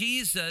when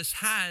Jesus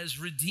has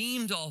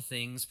redeemed all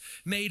things,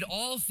 made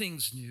all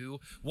things new,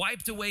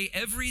 wiped away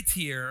every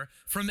tear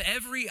from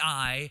every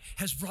eye,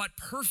 has brought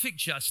perfect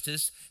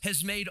justice,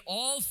 has made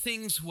all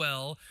things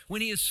well,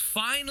 when he has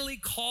finally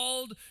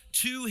called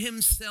to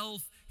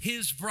himself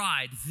his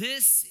bride.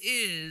 This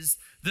is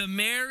the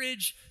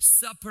marriage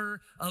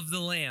supper of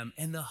the Lamb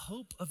and the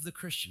hope of the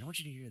Christian. I want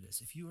you to hear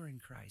this. If you are in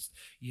Christ,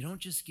 you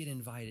don't just get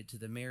invited to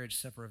the marriage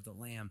supper of the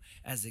Lamb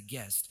as a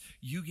guest.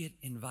 You get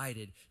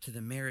invited to the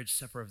marriage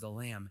supper of the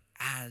Lamb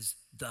as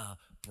the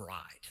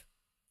bride.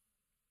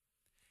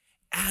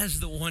 as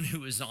the one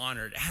who is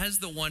honored, as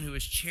the one who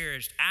is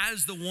cherished,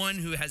 as the one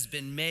who has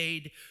been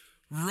made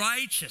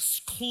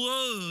righteous,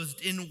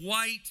 clothed in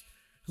white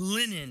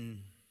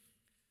linen.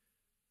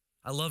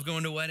 I love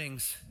going to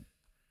weddings.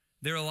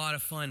 They're a lot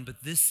of fun,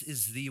 but this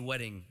is the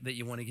wedding that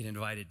you want to get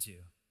invited to.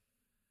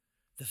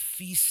 The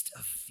Feast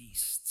of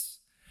Feasts,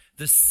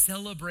 the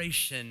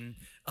celebration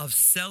of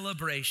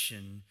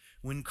celebration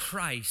when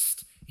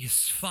Christ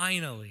is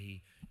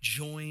finally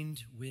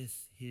joined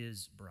with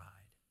his bride.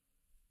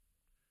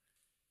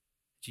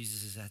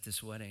 Jesus is at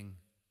this wedding,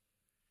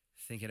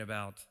 thinking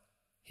about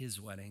his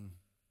wedding.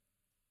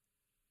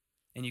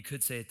 And you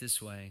could say it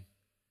this way: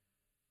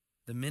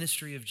 the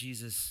ministry of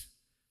Jesus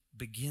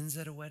begins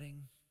at a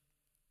wedding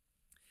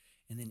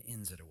and then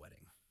ends at a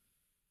wedding.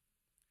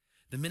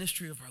 The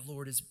ministry of our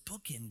Lord is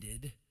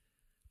bookended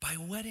by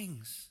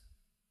weddings.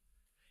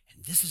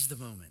 And this is the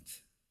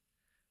moment.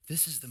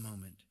 This is the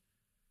moment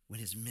when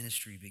his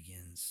ministry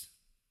begins.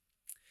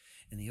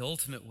 And the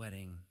ultimate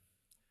wedding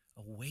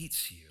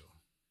awaits you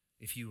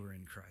if you are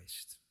in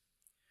Christ.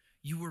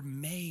 You were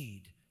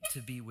made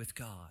to be with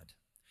God.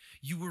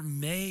 You were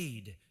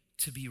made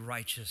to be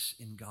righteous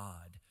in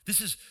God. This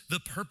is the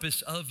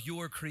purpose of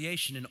your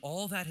creation, and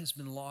all that has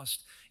been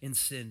lost in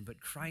sin. But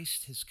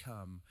Christ has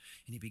come,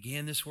 and he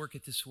began this work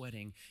at this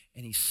wedding,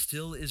 and he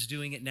still is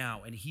doing it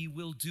now, and he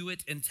will do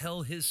it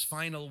until his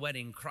final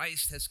wedding.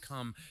 Christ has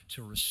come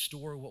to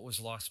restore what was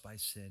lost by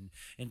sin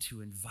and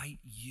to invite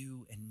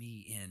you and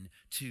me in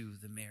to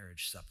the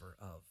marriage supper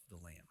of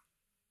the Lamb.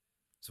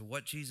 So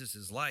what Jesus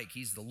is like,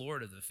 he's the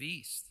Lord of the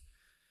feast.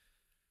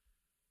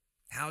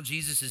 How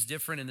Jesus is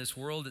different in this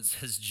world, it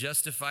says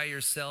justify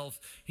yourself.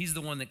 He's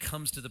the one that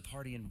comes to the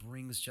party and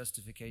brings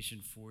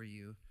justification for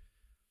you.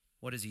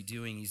 What is he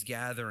doing? He's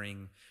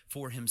gathering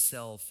for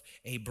himself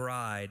a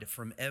bride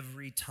from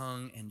every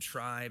tongue and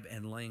tribe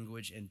and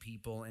language and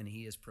people, and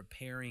he is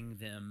preparing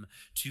them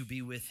to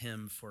be with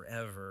him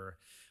forever.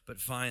 But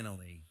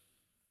finally,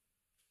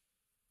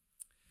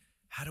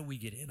 how do we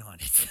get in on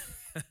it?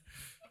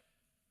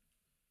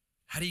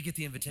 How do you get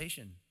the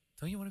invitation?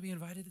 Don't you want to be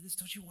invited to this?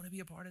 Don't you want to be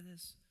a part of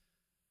this?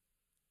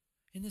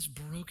 In this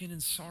broken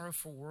and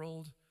sorrowful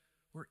world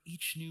where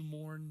each new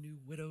morn, new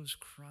widows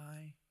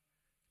cry,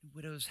 new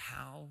widows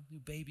howl, new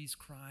babies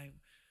cry,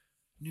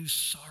 new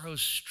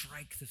sorrows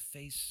strike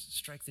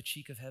the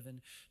cheek of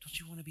heaven. Don't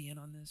you want to be in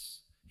on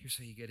this? Here's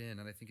how you get in,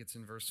 and I think it's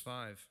in verse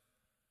 5.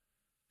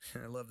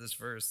 I love this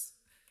verse.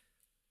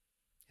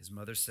 His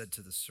mother said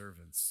to the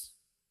servants,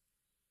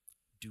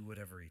 do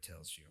whatever he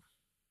tells you.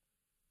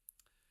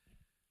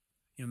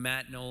 You know,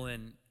 Matt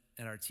Nolan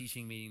at our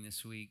teaching meeting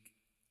this week,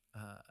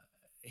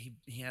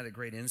 he had a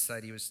great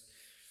insight. He was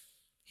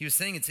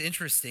saying it's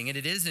interesting, and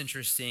it is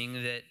interesting,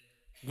 that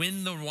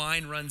when the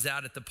wine runs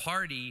out at the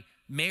party,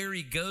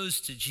 Mary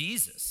goes to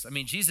Jesus. I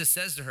mean, Jesus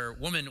says to her,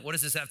 woman, what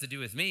does this have to do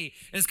with me?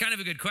 And it's kind of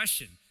a good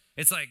question.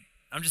 It's like,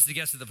 I'm just a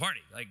guest at the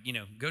party. Like,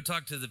 go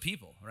talk to the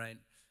people, right?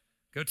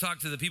 Go talk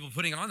to the people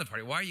putting on the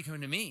party. Why are you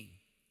coming to me?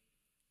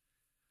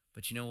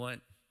 But you know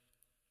what?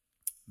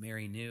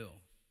 Mary knew.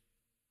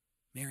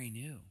 Mary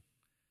knew.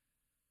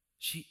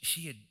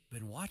 She had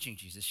been watching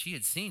Jesus. She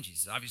had seen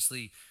Jesus.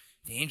 Obviously,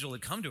 the angel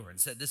had come to her and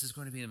said, this is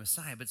going to be the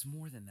Messiah, but it's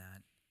more than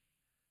that.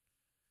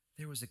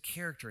 There was a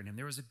character in him.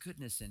 There was a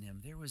goodness in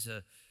him. There was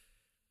a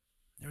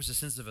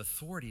sense of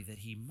authority that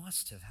he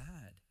must have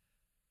had.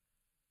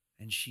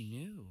 And she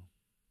knew.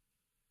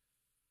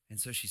 And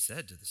so she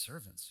said to the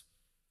servants,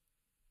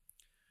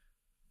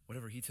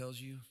 whatever he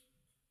tells you,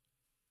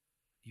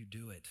 you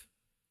do it.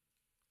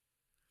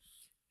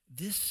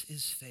 This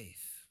is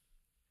faith.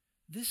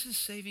 This is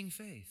saving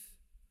faith.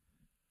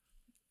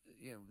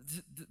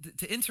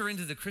 To enter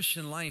into the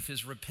Christian life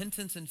is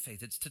repentance and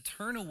faith. It's to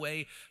turn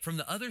away from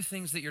the other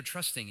things that you're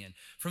trusting in,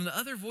 from the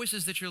other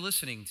voices that you're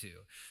listening to.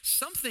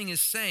 Something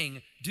is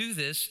saying, do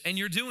this, and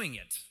you're doing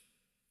it.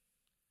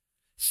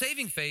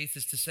 Saving faith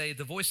is to say,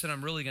 the voice that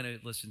I'm really going to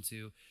listen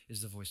to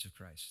is the voice of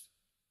Christ.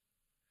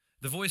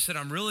 The voice that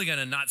I'm really going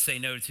to not say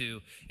no to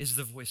is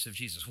the voice of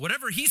Jesus.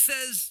 Whatever he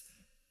says,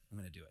 I'm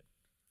going to do it.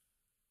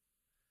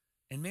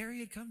 And Mary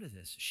had come to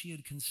this. She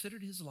had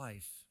considered his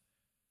life.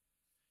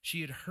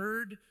 She had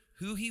heard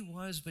who he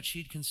was, but she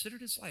had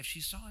considered his life. She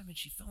saw him and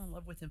she fell in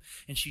love with him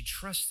and she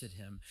trusted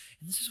him.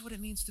 And this is what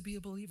it means to be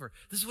a believer.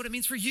 This is what it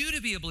means for you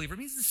to be a believer. It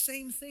means the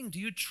same thing. Do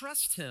you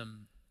trust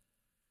him?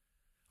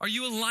 Are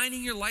you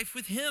aligning your life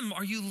with him?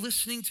 Are you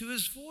listening to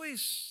his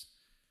voice?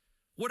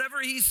 Whatever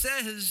he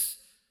says,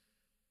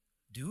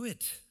 do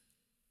it.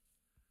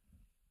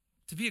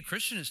 To be a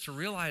Christian is to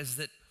realize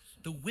that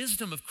the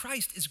wisdom of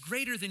Christ is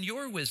greater than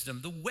your wisdom.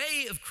 The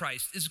way of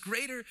Christ is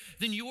greater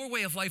than your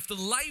way of life. The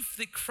life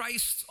that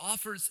Christ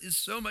offers is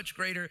so much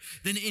greater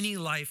than any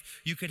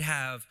life you could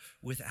have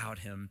without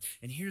him.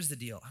 And here's the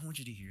deal. I want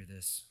you to hear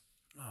this.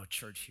 Oh,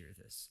 church, hear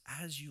this.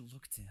 As you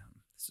look to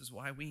him, this is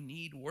why we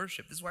need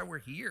worship. This is why we're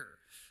here.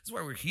 This is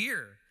why we're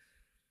here.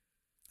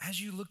 As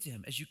you look to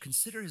him, as you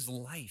consider his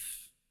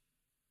life,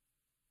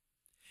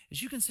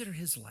 as you consider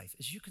his life,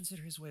 as you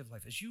consider his way of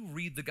life, as you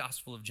read the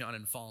Gospel of John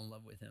and fall in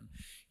love with him,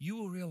 you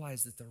will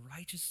realize that the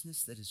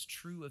righteousness that is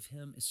true of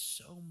him is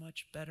so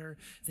much better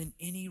than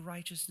any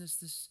righteousness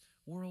this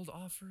world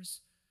offers.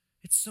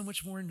 It's so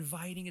much more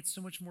inviting. It's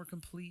so much more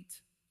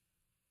complete.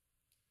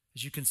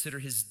 As you consider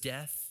his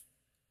death,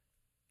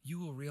 you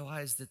will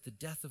realize that the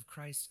death of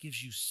Christ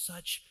gives you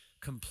such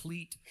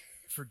complete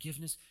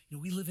forgiveness. You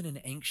know, we live in an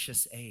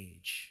anxious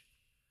age.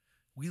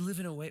 We live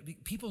in a way,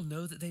 people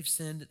know that they've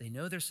sinned, they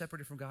know they're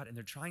separated from God, and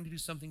they're trying to do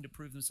something to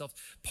prove themselves.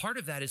 Part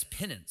of that is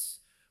penance.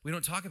 We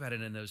don't talk about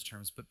it in those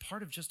terms, but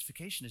part of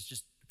justification is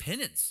just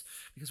penance,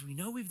 because we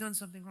know we've done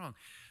something wrong.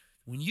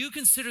 When you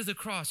consider the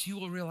cross, you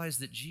will realize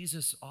that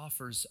Jesus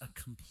offers a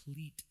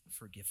complete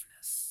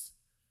forgiveness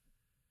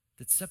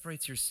that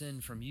separates your sin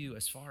from you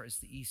as far as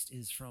the east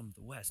is from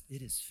the west.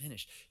 It is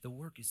finished. The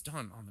work is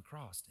done on the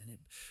cross.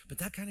 But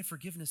that kind of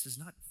forgiveness is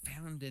not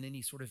found in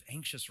any sort of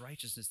anxious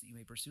righteousness that you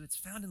may pursue. It's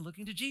found in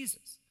looking to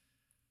Jesus.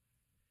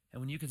 And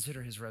when you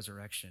consider his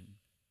resurrection,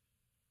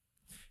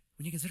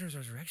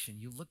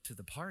 you look to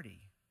the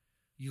party.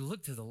 You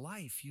look to the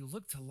life. You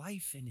look to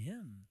life in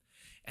him.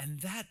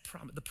 And that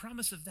the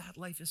promise of that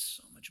life is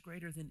so much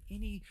greater than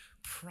any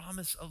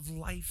promise of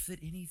life that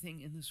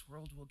anything in this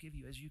world will give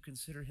you. As you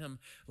consider him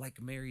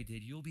like Mary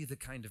did, you'll be the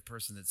kind of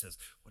person that says,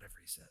 whatever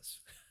he says,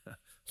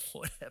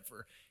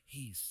 whatever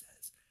he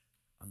says,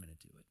 I'm going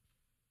to do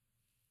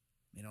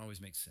it. It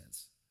always makes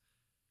sense.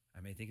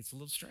 I may think it's a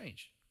little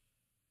strange.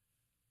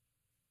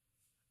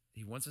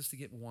 He wants us to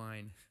get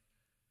wine,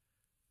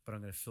 but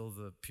I'm going to fill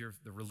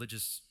the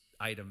religious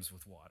items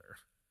with water.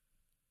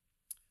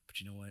 But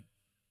you know what?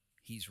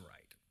 He's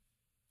right.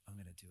 I'm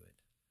going to do it.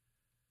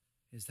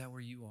 Is that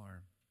where you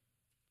are?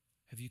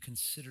 Have you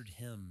considered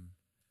him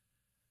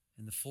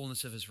and the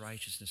fullness of his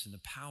righteousness and the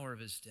power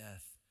of his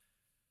death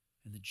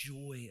and the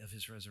joy of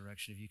his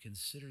resurrection? Have you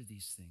considered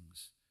these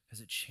things? Has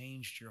it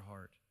changed your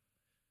heart?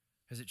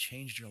 Has it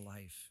changed your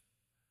life?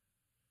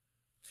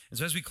 And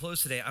so as we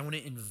close today, I want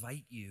to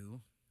invite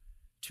you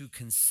to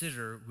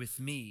consider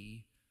with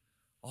me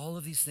all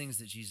of these things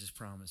that Jesus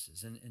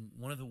promises. And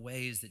one of the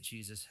ways that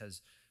Jesus has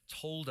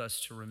told us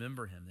to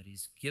remember him, that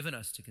he's given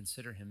us to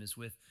consider him, is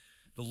with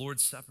the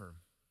Lord's Supper.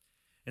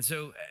 And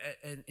so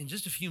in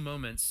just a few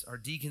moments, our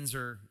deacons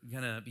are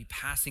going to be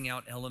passing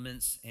out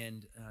elements,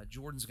 and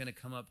Jordan's going to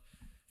come up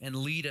and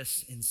lead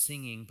us in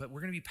singing. But we're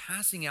going to be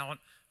passing out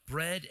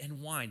bread and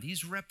wine.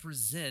 These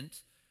represent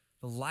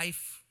the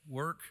life,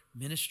 work,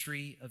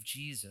 ministry of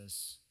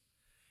Jesus.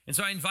 And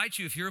so I invite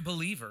you, if you're a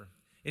believer,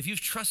 if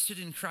you've trusted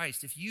in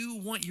Christ, if you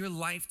want your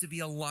life to be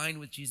aligned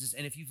with Jesus,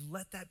 and if you've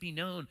let that be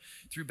known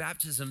through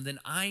baptism, then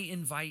I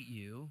invite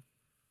you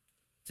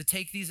to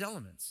take these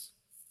elements.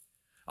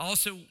 I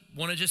also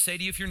want to just say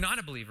to you, if you're not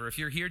a believer, if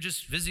you're here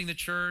just visiting the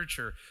church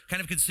or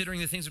kind of considering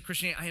the things of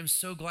Christianity, I am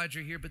so glad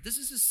you're here, but this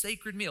is a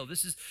sacred meal.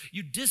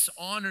 You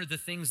dishonor the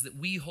things that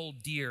we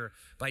hold dear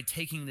by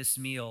taking this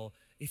meal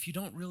if you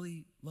don't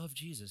really love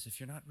Jesus, if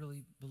you're not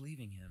really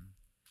believing him.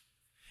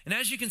 And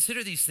as you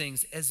consider these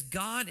things, as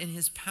God in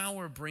his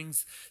power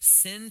brings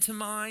sin to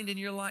mind in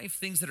your life,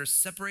 things that are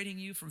separating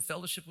you from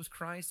fellowship with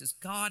Christ, as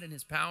God in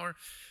his power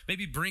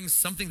maybe brings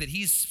something that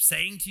he's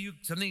saying to you,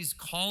 something he's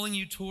calling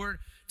you toward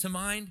to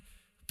mind,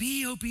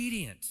 be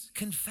obedient.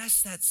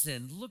 Confess that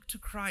sin. Look to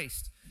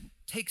Christ.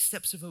 Take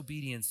steps of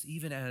obedience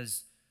even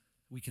as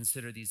we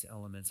consider these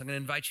elements. I'm going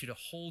to invite you to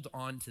hold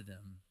on to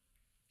them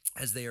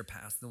as they are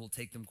passed, and then we'll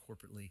take them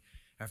corporately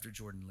after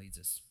Jordan leads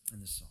us in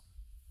this song.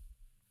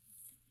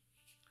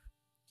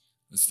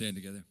 Let's stand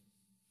together.